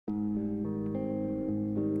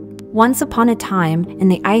Once upon a time, in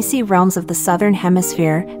the icy realms of the southern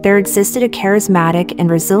hemisphere, there existed a charismatic and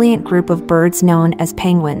resilient group of birds known as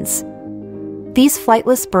penguins. These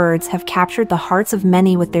flightless birds have captured the hearts of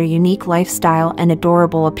many with their unique lifestyle and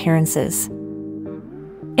adorable appearances.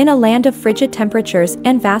 In a land of frigid temperatures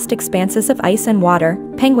and vast expanses of ice and water,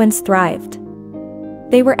 penguins thrived.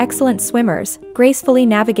 They were excellent swimmers, gracefully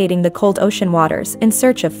navigating the cold ocean waters in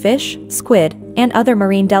search of fish, squid, and other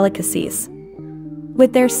marine delicacies.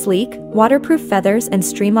 With their sleek, waterproof feathers and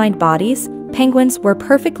streamlined bodies, penguins were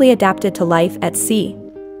perfectly adapted to life at sea.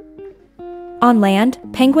 On land,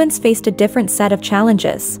 penguins faced a different set of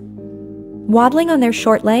challenges. Waddling on their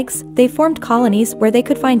short legs, they formed colonies where they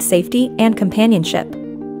could find safety and companionship.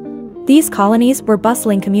 These colonies were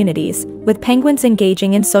bustling communities, with penguins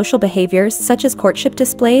engaging in social behaviors such as courtship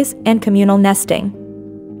displays and communal nesting.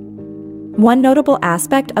 One notable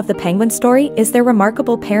aspect of the penguin story is their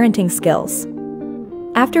remarkable parenting skills.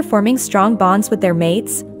 After forming strong bonds with their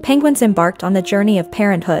mates, penguins embarked on the journey of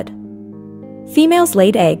parenthood. Females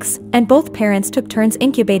laid eggs, and both parents took turns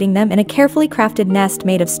incubating them in a carefully crafted nest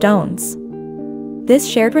made of stones. This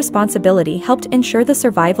shared responsibility helped ensure the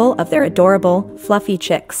survival of their adorable, fluffy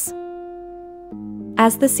chicks.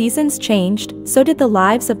 As the seasons changed, so did the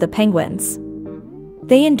lives of the penguins.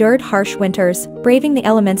 They endured harsh winters, braving the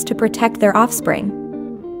elements to protect their offspring.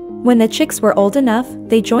 When the chicks were old enough,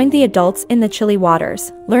 they joined the adults in the chilly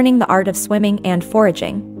waters, learning the art of swimming and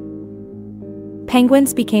foraging.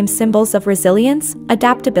 Penguins became symbols of resilience,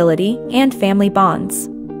 adaptability, and family bonds.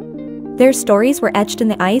 Their stories were etched in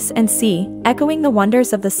the ice and sea, echoing the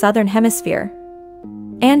wonders of the southern hemisphere.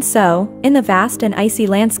 And so, in the vast and icy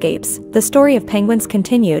landscapes, the story of penguins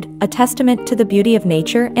continued, a testament to the beauty of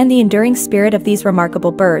nature and the enduring spirit of these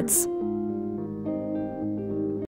remarkable birds.